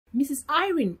Mrs.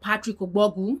 Irene Patrick,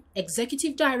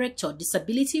 Executive Director,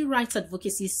 Disability Rights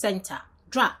Advocacy Centre,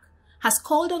 DRAC, has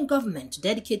called on government to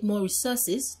dedicate more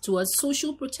resources towards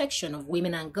social protection of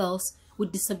women and girls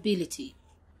with disability.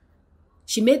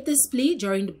 She made this plea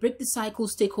during the Break the Cycle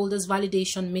Stakeholders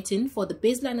Validation Meeting for the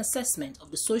baseline assessment of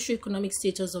the socio-economic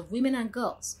status of women and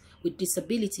girls with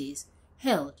disabilities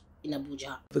held in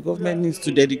Abuja. The government needs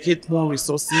to dedicate more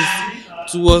resources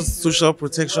towards social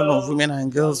protection of women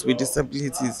and girls with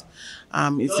disabilities.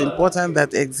 It's important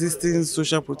that existing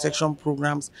social protection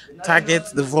programs target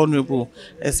the vulnerable,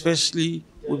 especially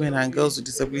women and girls with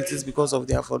disabilities, because of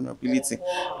their vulnerability.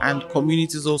 And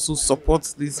communities also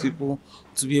support these people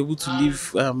to be able to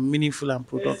live meaningful and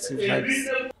productive lives.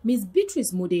 Ms.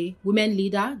 Beatrice Mude, women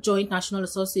leader, Joint National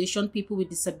Association People with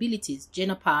Disabilities,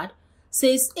 JNAPAD,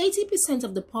 says 80%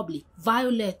 of the public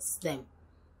violates them,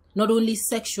 not only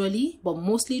sexually, but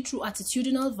mostly through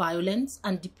attitudinal violence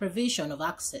and deprivation of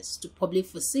access to public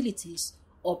facilities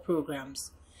or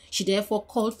programs. She therefore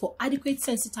called for adequate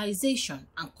sensitization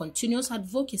and continuous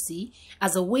advocacy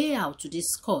as a way out to this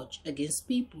scourge against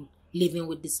people living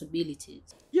with disabilities.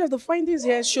 Yes, the findings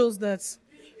here shows that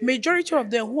majority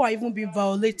of them who are even being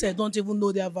violated don't even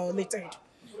know they are violated.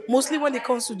 Mostly when it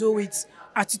comes to do with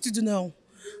attitudinal.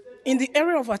 In the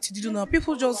area of attitudinal,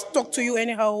 people just talk to you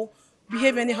anyhow,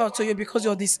 behave anyhow to you because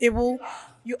you're disabled.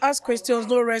 You ask questions,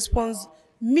 no response.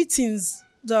 Meetings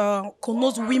that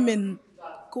connote women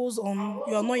goes on,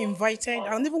 you are not invited.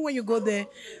 And even when you go there,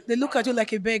 they look at you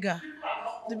like a beggar.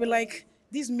 They'll be like,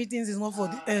 these meetings is not for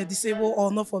disabled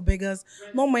or not for beggars.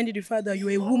 Not minding the fact that you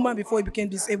were a woman before you became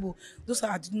disabled. Those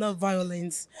are attitudinal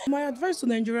violence. My advice to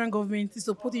the Nigerian government is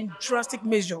to put in drastic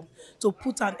measures to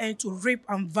put an end to rape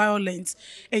and violence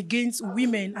against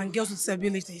women and girls with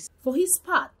disabilities. For his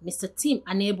part, Mr. Tim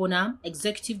Anebonam,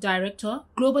 Executive Director,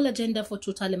 Global Agenda for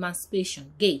Total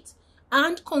Emancipation, GATE,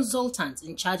 and consultant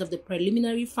in charge of the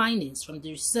preliminary findings from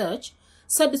the research,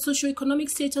 said the socio-economic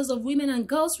status of women and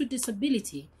girls with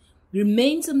disability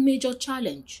remains a major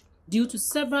challenge due to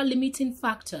several limiting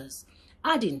factors,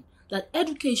 adding that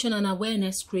education and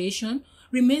awareness creation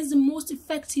remains the most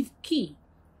effective key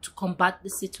to combat the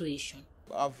situation.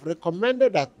 I've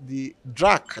recommended that the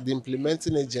DRAC, the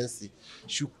implementing agency,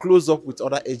 should close up with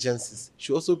other agencies.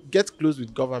 Should also get close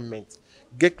with government,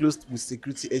 get close with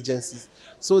security agencies,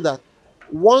 so that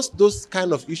once those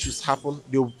kind of issues happen,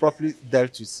 they will be properly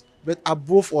dealt with. But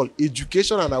above all,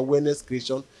 education and awareness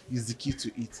creation is the key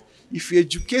to it. If you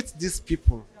educate these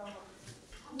people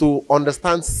to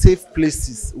understand safe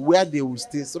places where they will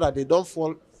stay so that they don't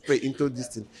fall prey into this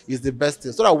thing, is the best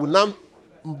thing. So that we now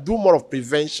do more of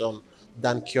prevention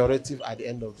than curative at the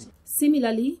end of it.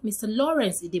 Similarly, Mr.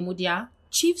 Lawrence Idemudia,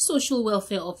 Chief Social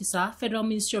Welfare Officer, Federal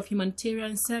Ministry of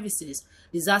Humanitarian Services,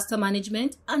 Disaster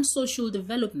Management and Social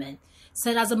Development,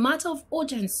 said as a matter of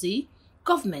urgency,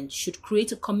 government should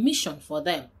create a commission for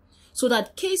them so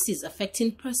that cases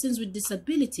affecting persons with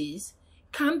disabilities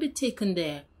can be taken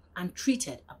there and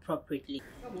treated appropriately.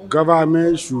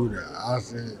 Government should,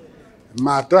 as a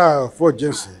matter of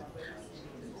urgency,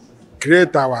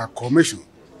 create our commission.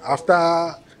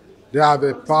 After they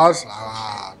have passed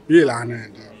our bill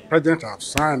and the president have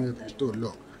signed it into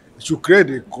law, it should create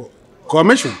a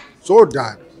commission so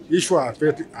that issues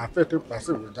affecting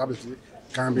persons with disability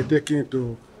can be taken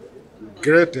to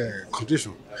great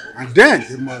condition. And then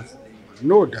they must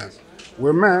know that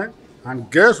women and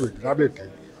girls with disability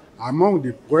are among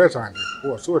the poorest and the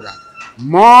poor, so that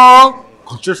more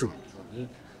concentration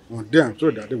on them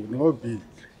so that they will not be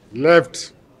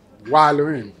left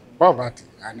wallowing in poverty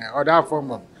and other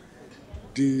form of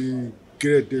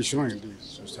degradation in the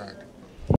society.